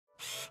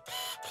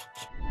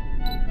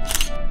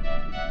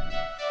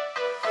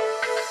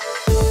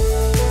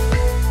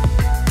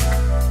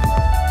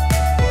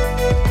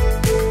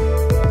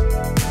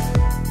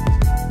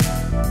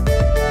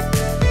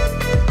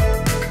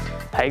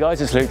Hey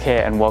guys, it's Luke here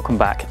and welcome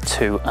back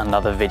to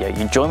another video.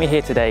 You join me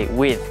here today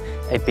with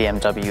a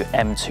BMW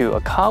M2,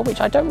 a car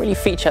which I don't really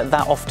feature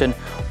that often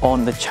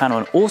on the channel,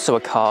 and also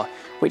a car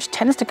which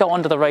tends to go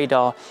under the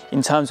radar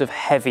in terms of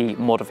heavy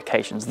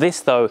modifications.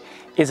 This though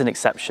is an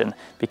exception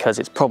because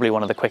it's probably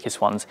one of the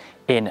quickest ones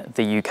in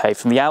the UK.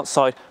 From the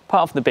outside,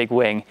 apart from the big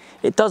wing,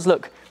 it does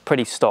look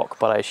pretty stock,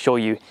 but I assure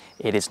you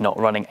it is not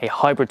running a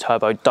hybrid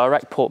turbo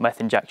direct port meth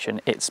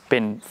injection. It's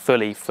been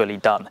fully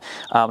done.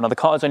 Now the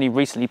car has only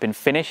recently been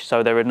finished,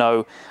 so there are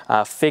no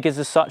figures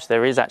as such.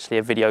 There is actually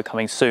a video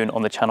coming soon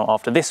on the channel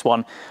after this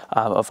one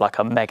of like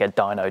a mega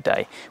dyno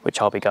day,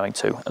 which I'll be going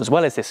to, as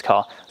well as this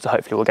car, so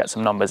hopefully we'll get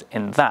some numbers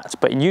in that.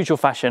 But in usual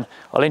fashion,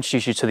 I'll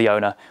introduce you to the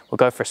owner, we'll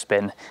go for a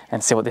spin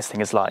and see what this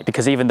thing is like,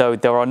 because even though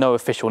there are no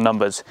official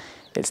numbers,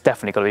 it's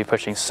definitely going to be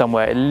pushing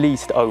somewhere at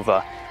least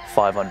over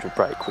 500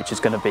 brake, which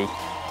is going to be,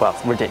 well,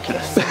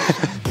 ridiculous.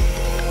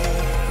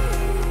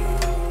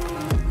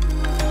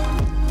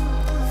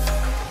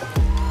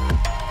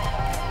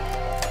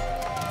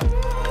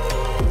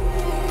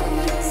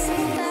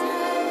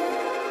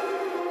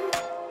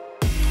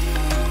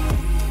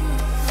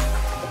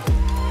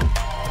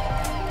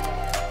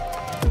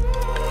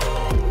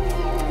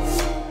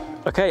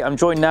 Okay, I'm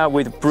joined now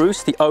with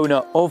Bruce, the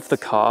owner of the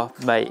car.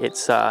 Mate,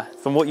 it's,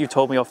 from what you've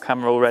told me off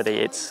camera already,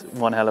 it's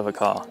one hell of a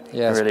car.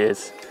 Yeah, it really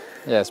is.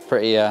 Yeah, it's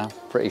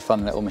pretty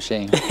fun little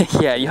machine.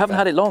 Yeah, you haven't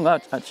had it long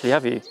actually,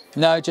 have you?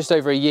 No, just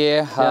over a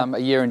year, a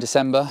year in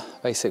December,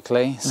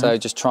 basically. So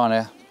just trying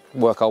to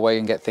work our way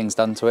and get things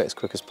done to it as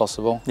quick as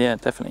possible. Yeah,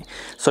 definitely.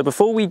 So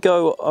before we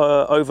go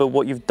over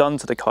what you've done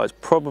to the car, it's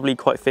probably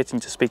quite fitting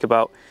to speak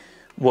about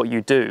what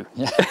you do.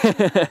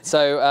 Yeah.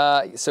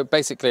 So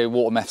basically a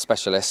water meth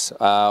specialist.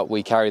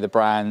 We carry the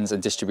brands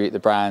and distribute the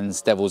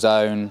brands Devil's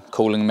Own,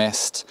 Cooling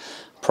Mist,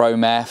 Pro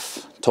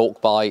Meth,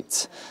 Torque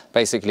Bite.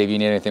 Basically, if you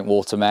need anything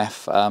water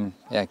meth,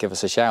 yeah, give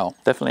us a shout.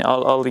 Definitely,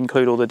 I'll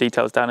include all the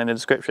details down in the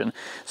description.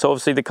 So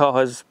obviously the car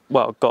has,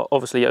 well, got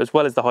obviously, as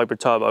well as the hybrid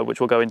turbo,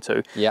 which we'll go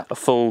into, a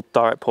full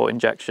direct port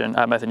injection,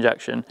 meth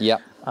injection. Yeah.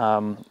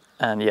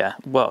 And yeah,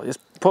 well, it's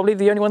probably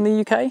the only one in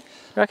the UK, you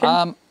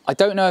reckon? I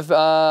don't know if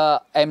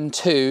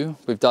M2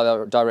 with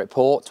direct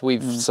port.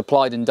 We've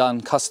supplied and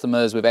done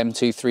customers with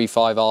M2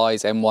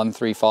 35i, M1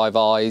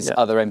 35i,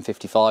 other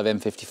M55,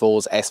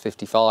 M54s,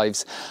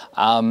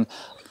 S55s.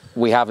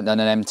 We haven't done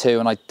an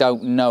M2, and I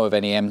don't know of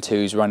any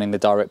M2s running the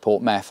direct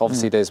port meth.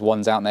 Obviously, there's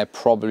ones out there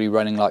probably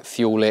running like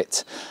fuel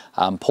it,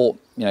 port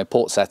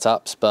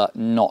setups, but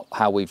not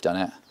how we've done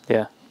it.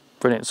 Yeah,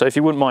 brilliant. So if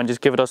you wouldn't mind, just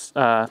give us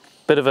a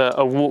bit of a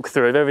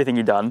walkthrough of everything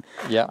you've done.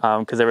 Yeah.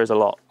 Because there is a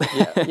lot.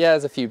 Yeah,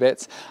 there's a few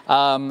bits.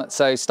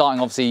 So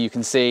starting, obviously, you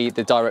can see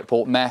the direct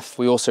port meth.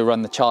 We also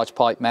run the charge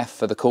pipe meth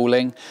for the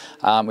cooling.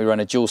 We run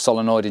a dual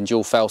solenoid and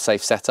dual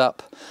fail-safe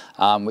setup,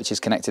 which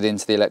is connected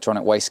into the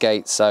electronic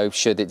wastegate. So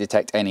should it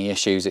detect any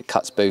issues, it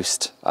cuts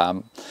boost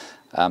to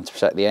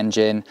protect the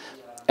engine.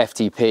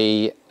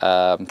 FTP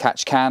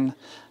catch can.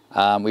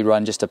 We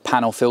run just a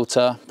panel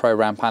filter,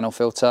 program panel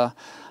filter.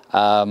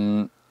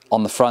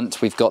 On the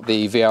front, we've got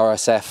the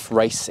VRSF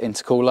race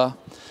intercooler,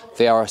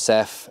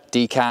 VRSF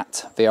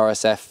decat,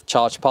 VRSF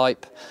charge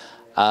pipe.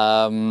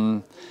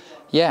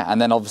 Yeah,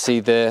 and then obviously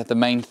the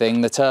main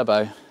thing, the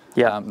turbo.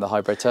 Yeah, the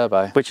hybrid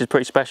turbo, which is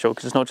pretty special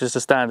because it's not just a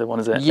standard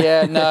one, is it?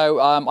 Yeah, no.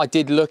 I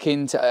did look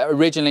into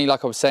originally,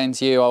 like I was saying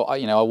to you.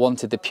 I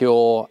wanted the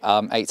pure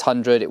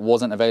 800. It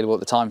wasn't available at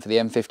the time for the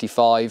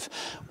M55.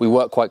 We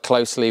worked quite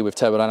closely with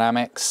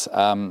Turbodynamics.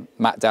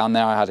 Matt down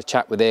there, I had a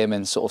chat with him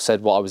and sort of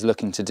said what I was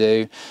looking to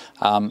do.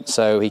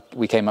 So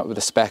we came up with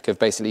a spec of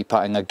basically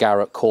putting a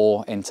Garrett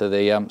core into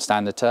the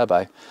standard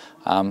turbo.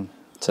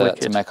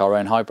 To make our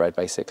own hybrid,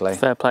 basically.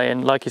 Fair play,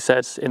 and like you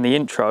said in the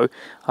intro,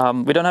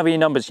 we don't have any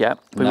numbers yet.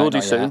 We will do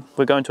soon. Yet.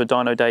 We're going to a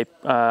dyno day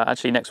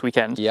actually next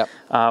weekend. Yep.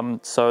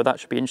 So that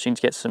should be interesting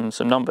to get some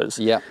numbers.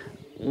 Yep.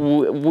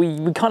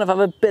 We kind of have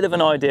a bit of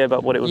an idea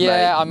about what it would make.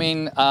 Yeah, I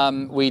mean,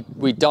 we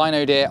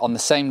dynoed it on the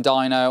same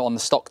dyno, on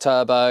the stock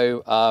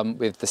turbo,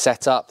 with the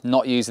setup,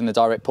 not using the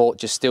direct port,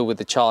 just still with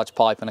the charge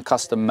pipe and a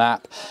custom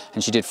map,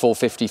 and she did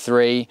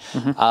 453.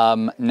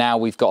 Now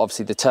we've got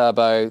obviously the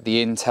turbo,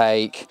 the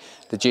intake,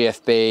 the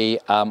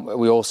GFB.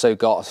 We also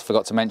got,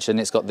 forgot to mention,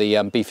 it's got the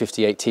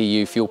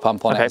B58TU fuel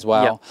pump on it as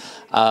well.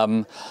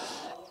 Yep.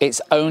 It's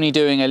only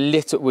doing a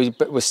little,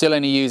 we're still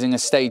only using a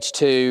stage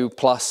 2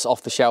 plus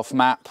off-the-shelf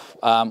map,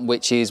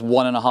 which is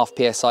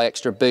 1.5 PSI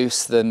extra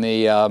boost than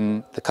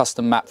the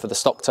custom map for the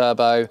stock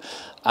turbo,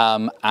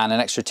 and an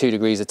extra 2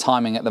 degrees of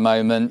timing at the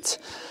moment.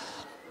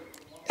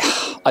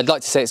 I'd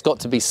like to say it's got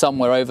to be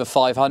somewhere over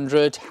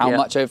 500. How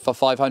much over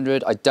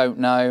 500, I don't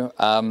know.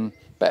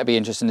 But it'd be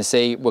interesting to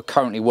see. We're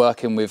currently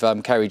working with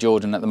Kerry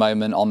Jordan at the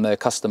moment on the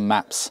custom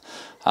maps,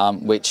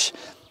 which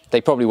They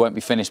probably won't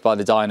be finished by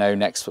the dyno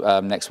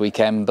next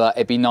weekend, but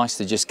it'd be nice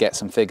to just get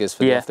some figures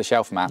for the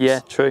off-the-shelf maps. Yeah,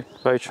 true,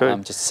 very true.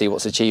 Just to see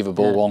what's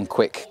achievable on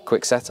quick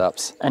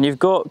setups. And you've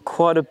got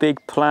quite a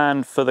big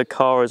plan for the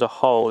car as a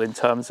whole in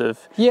terms of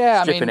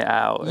stripping it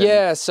out.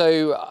 Yeah,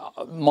 so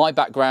my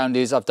background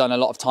is I've done a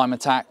lot of time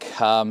attack,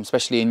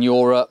 especially in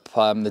Europe,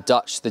 the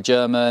Dutch, the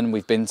German.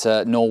 We've been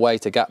to Norway,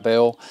 to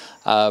Gatbill.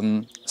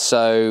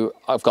 So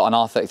I've got an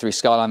R33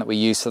 Skyline that we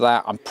use for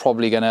that. I'm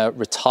probably going to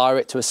retire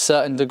it to a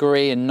certain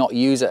degree and not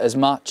use it as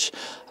much,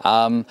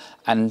 and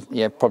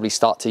yeah, probably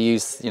start to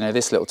use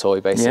this little toy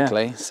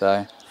basically.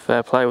 So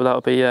fair play. Well,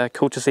 that'll be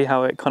cool to see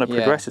how it kind of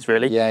progresses,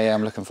 really. Yeah,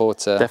 I'm looking forward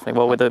to definitely.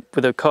 Well, with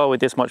a car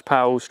with this much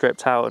power all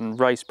stripped out and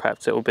race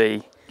prepped, it will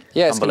be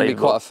it's going to be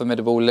quite a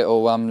formidable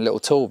little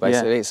tool,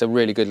 basically. It's a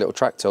really good little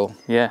track tool.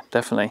 Yeah,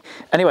 definitely.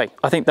 Anyway,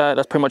 I think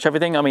that's pretty much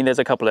everything. I mean, there's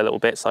a couple of little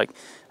bits like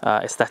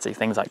aesthetic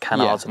things like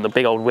canards and the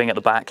big old wing at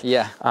the back.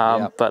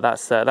 But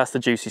that's the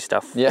juicy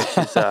stuff, which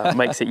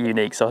makes it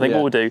unique. So I think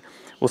what we'll do,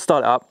 we'll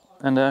start it up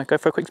and go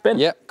for a quick spin.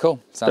 Yeah, cool.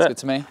 Sounds good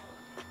to me.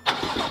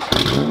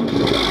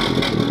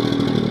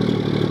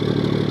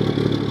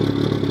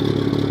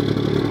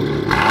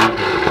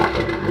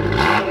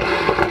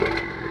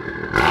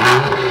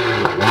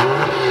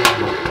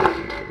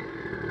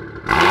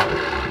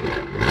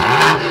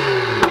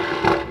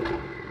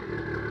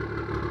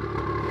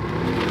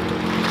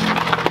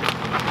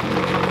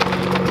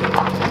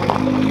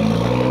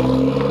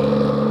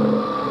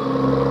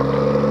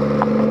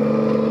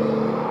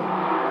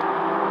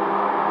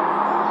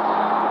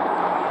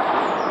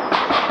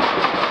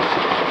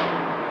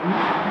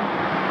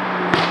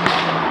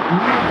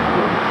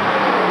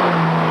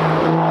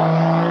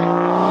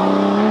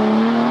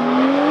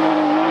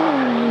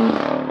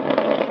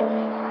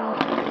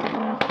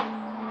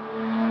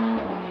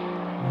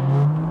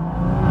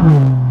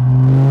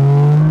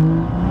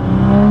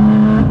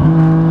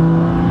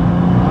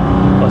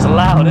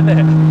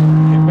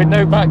 With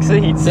no back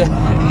seats.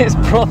 It's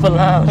proper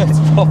loud. It's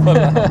proper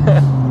loud.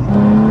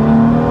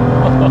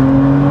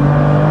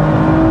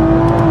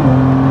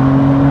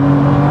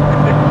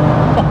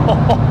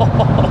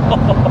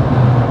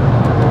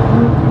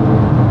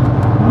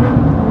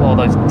 Oh,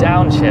 those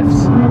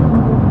downshifts.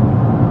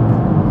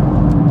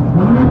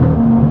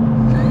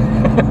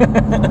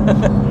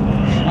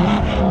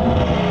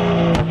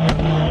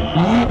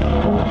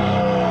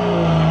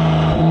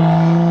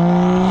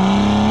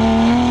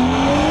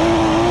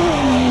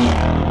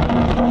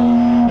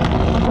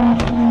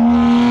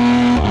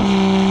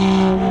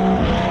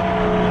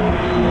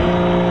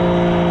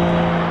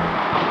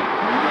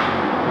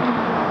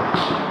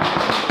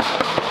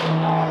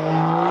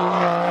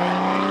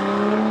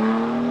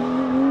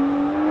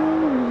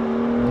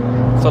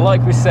 So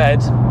like we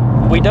said,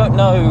 we don't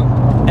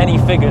know any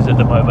figures at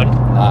the moment.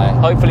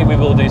 No. Hopefully we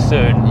will do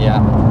soon. Yeah.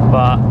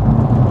 But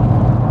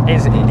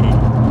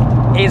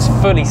it's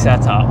fully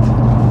set up.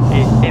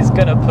 It's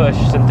going to push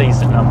some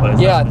decent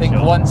numbers. Yeah, I think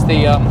once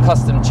the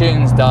custom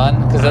tune's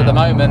done, because at the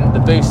moment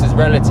the boost is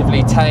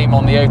relatively tame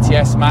on the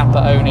OTS map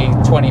at only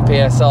 20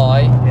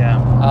 PSI. Yeah.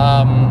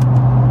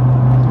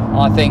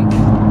 I think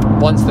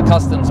once the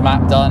customs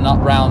map done, up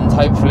round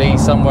hopefully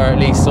somewhere at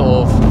least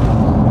sort of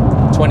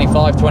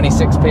 25,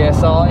 26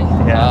 PSI.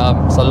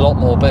 Yeah. It's a lot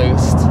more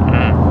boost.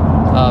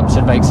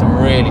 Should make some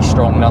really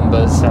strong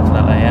numbers.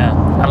 Definitely,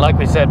 yeah. And like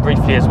we said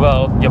briefly as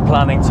well, you're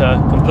planning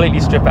to completely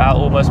strip it out,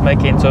 almost make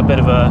it into a bit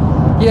of a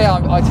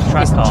I'm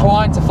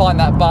trying to find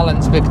that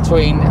balance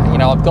between,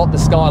 I've got the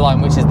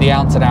Skyline, which is the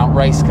out-and-out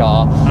race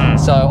car,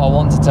 so I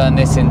want to turn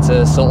this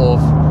into sort of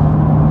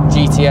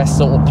GTS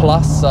sort of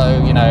plus,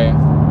 so,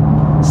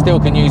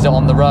 still can use it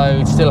on the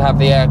road, still have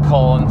the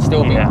aircon,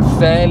 still be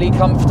fairly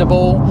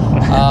comfortable,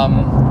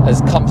 as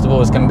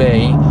comfortable as can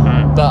be,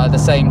 but at the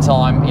same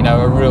time,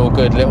 a real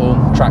good little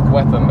track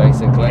weapon,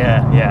 basically.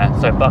 Yeah.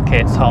 So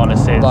buckets,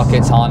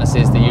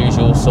 harnesses, the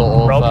usual sort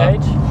of roll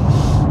cage.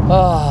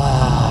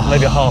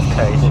 Maybe a half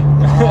cage.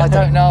 I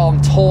don't know. I'm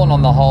torn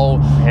on the whole.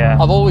 Yeah.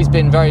 I've always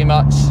been very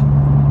much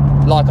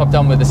like I've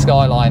done with the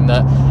Skyline,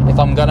 that if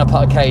I'm going to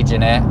put a cage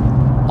in it,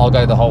 I'll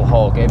go the whole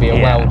hog. It'll be a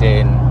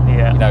weld-in.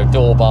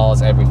 Door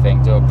bars,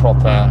 everything, do a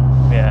proper.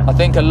 I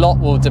think a lot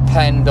will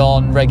depend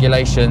on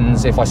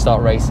regulations if I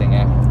start racing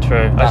it.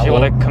 True. As you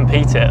want to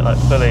compete it like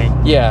fully.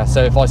 Yeah,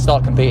 so if I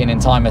start competing in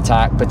time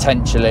attack,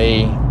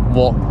 potentially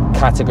what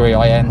category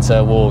I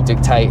enter will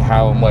dictate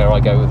how and where I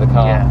go with the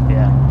car.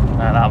 Yeah.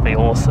 Man, that'll be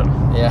awesome.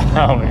 Yeah.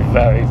 That'll be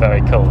very,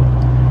 very cool.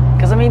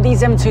 Because I mean,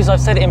 these M2s,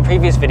 I've said it in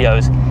previous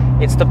videos,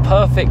 it's the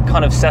perfect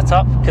kind of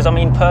setup. Because I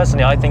mean,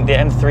 personally, I think the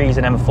M3s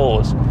and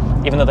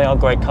M4s, even though they are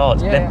great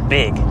cars, they're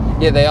big.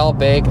 Yeah, they are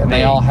big and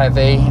they are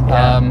heavy.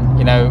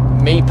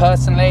 Me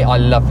personally, I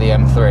love the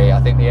M3.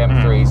 I think the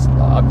M3s,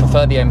 I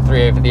prefer the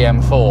M3 over the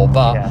M4,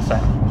 but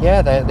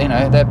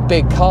they're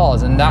big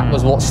cars, and that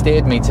was what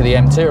steered me to the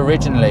M2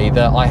 originally.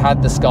 That I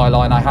had the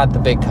Skyline, I had the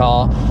big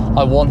car,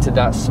 I wanted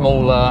that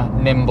smaller,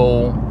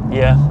 nimble,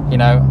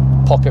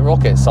 pocket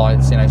rocket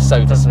science, you know,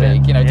 so to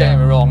speak. You know, don't get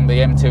me wrong, the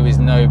M2 is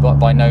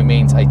by no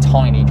means a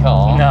tiny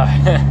car. No.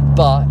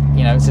 But,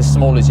 you know, it's as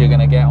small as you're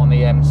going to get on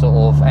the M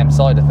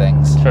side of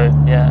things. True,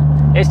 yeah.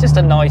 It's just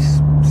a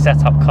nice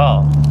setup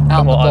car.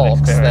 Out the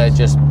box, they're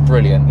just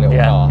brilliant little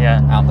car.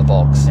 Yeah. Out the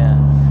box. Yeah.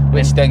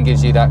 Which then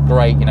gives you that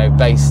great, you know,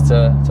 base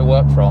to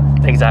work from.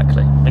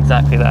 Exactly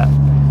that.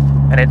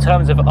 And in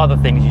terms of other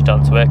things you've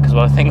done to it, because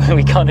I think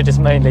we kind of just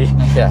mainly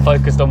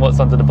focused on what's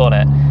under the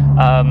bonnet.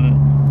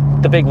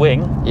 The big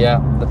wing. Yeah.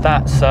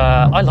 That's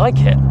I like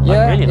it. Yeah.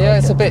 I really like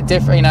it's a bit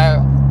different. You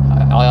know,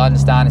 I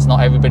understand it's not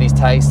everybody's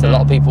taste. A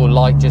lot of people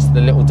like just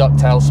the little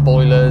ducktail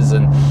spoilers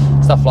and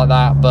stuff like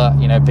that. But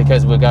you know,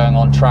 because we're going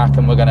on track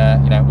and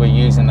we're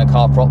using the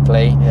car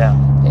properly. Yeah.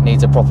 It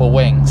needs a proper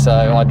wing, so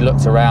I'd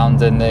looked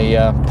around, and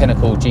the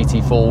Pinnacle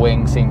GT4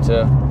 wing seemed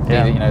to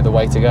be the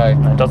way to go.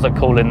 It does look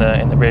cool in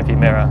the rearview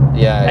mirror.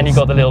 Yeah, and you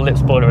got the little lip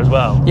spoiler as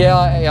well.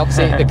 Yeah,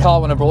 obviously the car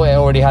when I brought it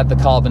already had the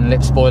carbon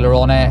lip spoiler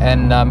on it,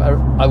 and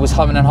I was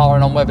humming and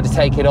hawing on whether to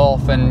take it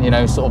off. And you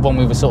know, sort of when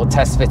we were sort of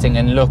test fitting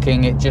and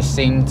looking, it just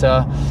seemed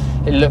to.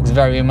 It looks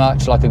very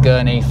much like a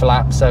gurney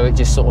flap, so it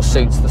just sort of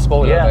suits the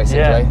spoiler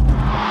basically.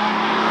 Yeah.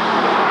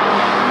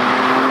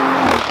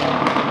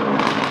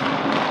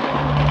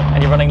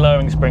 You're running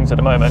lowering springs at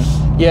the moment.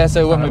 Yeah,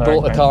 so when we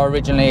bought the car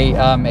originally,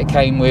 it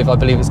came with, I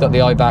believe it's got the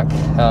IBAC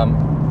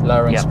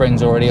lowering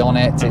springs already on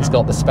it. It's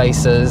got the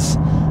spacers.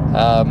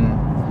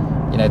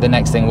 You know, the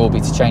next thing will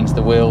be to change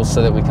the wheels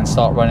so that we can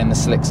start running the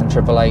slicks and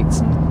 888s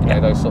and you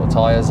know, those sort of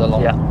tyres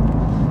along. Yeah.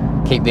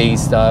 Keep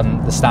these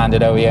the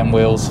standard OEM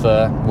wheels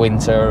for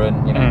winter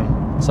and you know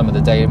some of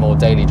the more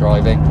daily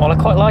driving. Well, I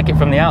quite like it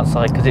from the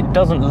outside because it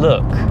doesn't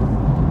look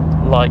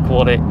like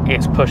what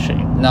it's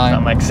pushing. No, if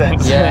that makes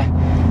sense. Yeah.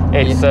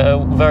 It's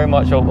very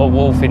much a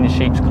wolf in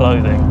sheep's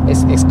clothing.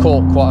 It's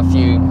caught quite a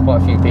few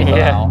people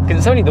out. Because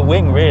it's only the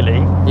wing, really.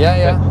 Yeah,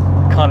 yeah.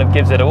 That kind of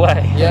gives it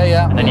away. Yeah,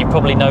 yeah. And then you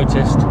probably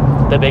noticed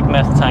the big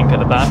meth tank at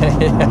the back.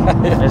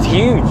 Yeah. It's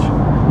huge.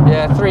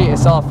 Yeah,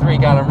 it's our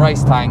 3-gallon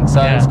race tank,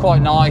 so it's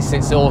quite nice.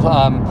 It's all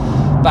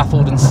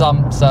baffled and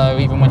sumped, so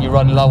even when you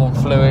run low on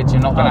fluid,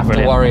 you're not going to have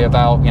to worry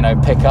about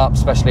pickup,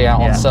 especially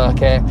out on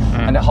circuit.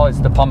 And it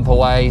hides the pump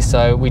away,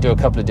 so we do a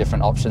couple of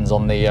different options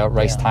on the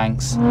race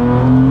tanks.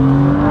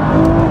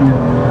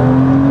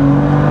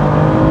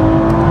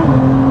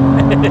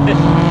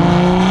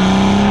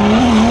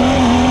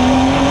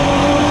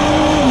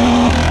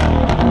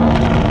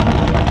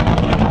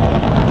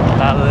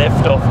 That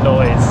lift-off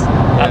noise,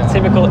 that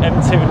typical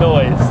M2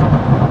 noise.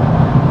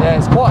 Yeah,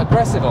 it's quite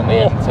aggressive on the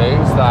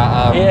M2s,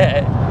 that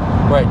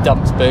where it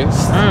dumps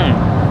boost.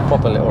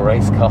 Proper little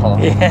race car.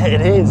 Yeah,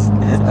 it is.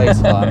 It's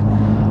fun.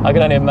 I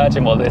can only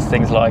imagine what this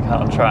thing's like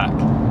out on track.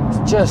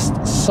 It's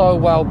just so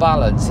well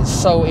balanced. It's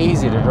so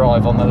easy to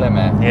drive on the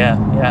limit. Yeah,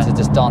 yeah. To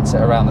just dance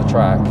it around the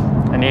track.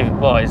 And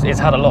it's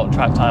had a lot of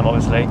track time,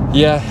 obviously.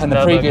 Yeah, and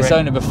the previous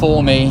owner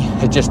before me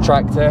had just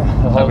tracked it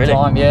the whole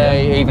time. Yeah,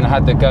 he even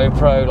had the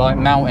GoPro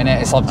mounting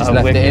it. So I've just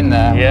left it in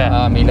there.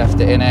 Yeah. He left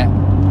it in it.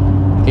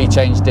 He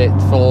changed it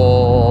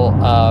for.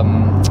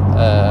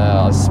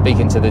 I was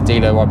speaking to the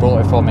dealer where I brought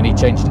it from, and he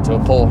changed it to a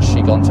Porsche.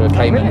 He gone to a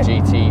Cayman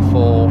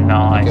GT4. Nice.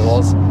 I think it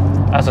was.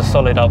 That's a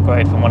solid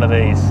upgrade from one of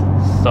these.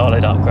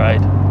 Solid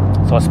upgrade.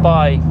 So I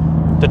spy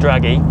the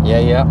Draggy. Yeah,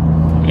 yeah.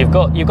 You've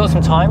got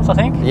some times, I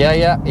think. Yeah,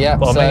 yeah, yeah.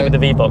 Well, maybe with the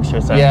V-Box you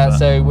were saying. Yeah,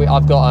 so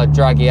I've got a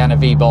Draggy and a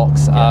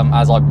V-Box.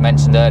 As I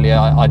mentioned earlier,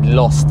 I've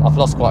lost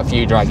quite a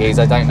few Draggies.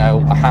 I don't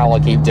know how I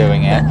keep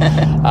doing it.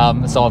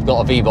 So I've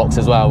got a V-Box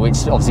as well,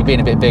 which obviously being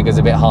a bit bigger is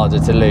a bit harder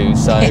to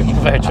lose. So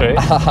very true.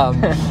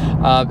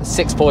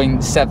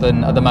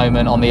 6.7 at the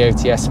moment on the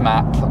OTS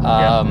map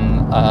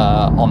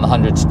on the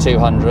 100 to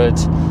 200.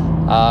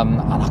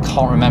 And I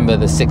can't remember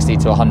the 60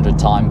 to 100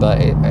 time, but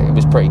it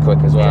was pretty quick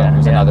as well. It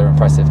was another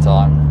impressive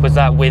time. Was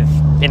that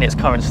in its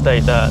current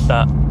state, those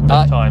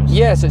times?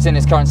 Yeah, so it's in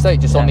its current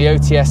state, just on the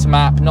OTS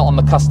map, not on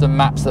the custom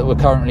maps that we're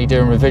currently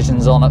doing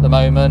revisions on at the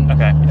moment.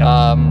 Okay.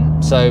 Yeah.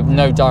 So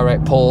no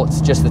direct ports,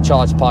 just the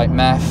charge pipe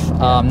meth,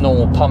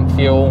 normal pump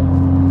fuel.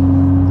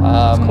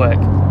 It's quick.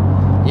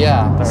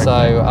 Yeah,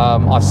 so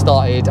I've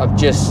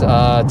just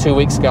 2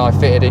 weeks ago I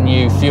fitted a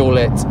new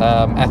fuel-lit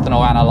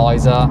ethanol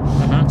analyzer.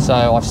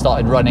 So I've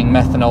started running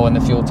methanol in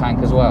the fuel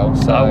tank as well.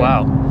 So, oh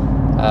wow.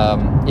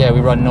 Yeah,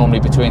 we run normally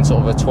between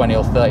sort of a 20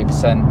 or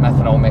 30%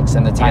 methanol mix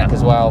in the tank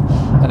as well.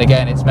 And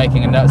again, it's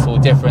making a noticeable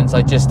difference.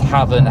 I just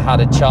haven't had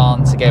a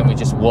chance, again with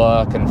just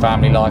work and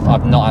family life,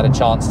 I've not had a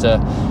chance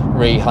to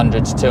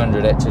re-100 to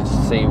 200 it to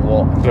see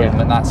what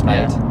improvement that's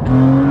made.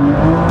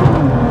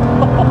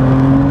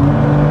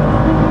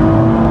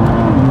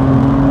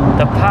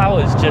 The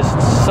power's just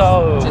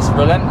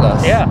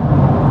relentless. Yeah.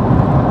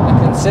 And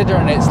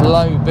considering its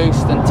low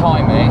boost and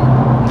timing,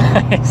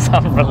 it's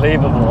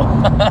unbelievable.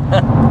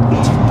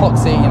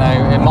 Epoxy,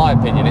 in my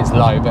opinion, it's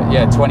low, but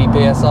yeah, 20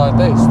 psi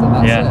boost, and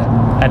that's it.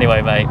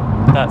 Anyway, mate,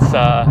 that's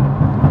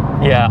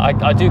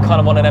I do kind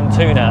of want an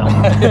M2 now.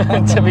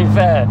 To be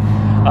fair.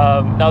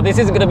 Now this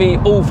isn't going to be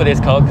all for this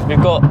car because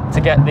we've got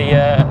to get the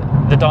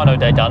dyno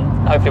day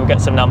done. Hopefully we'll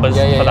get some numbers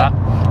for that.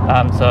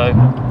 So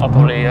I'll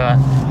probably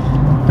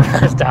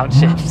Those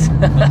downshifts.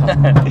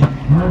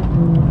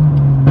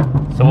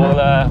 So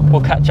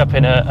we'll catch up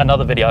in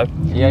another video.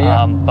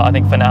 Yeah. But I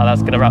think for now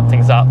that's going to wrap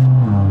things up.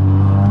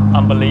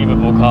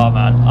 Unbelievable car,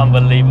 man.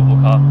 Unbelievable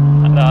car.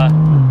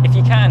 And if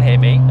you can hear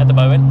me at the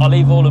moment, I'll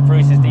leave all of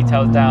Bruce's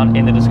details down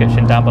in the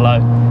description down below.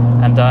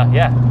 And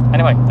yeah,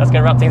 anyway, that's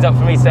going to wrap things up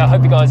for me. So I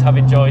hope you guys have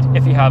enjoyed.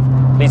 If you have,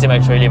 please do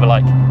make sure you leave a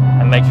like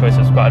and make sure you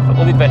subscribe for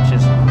all the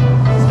adventures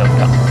still to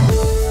come.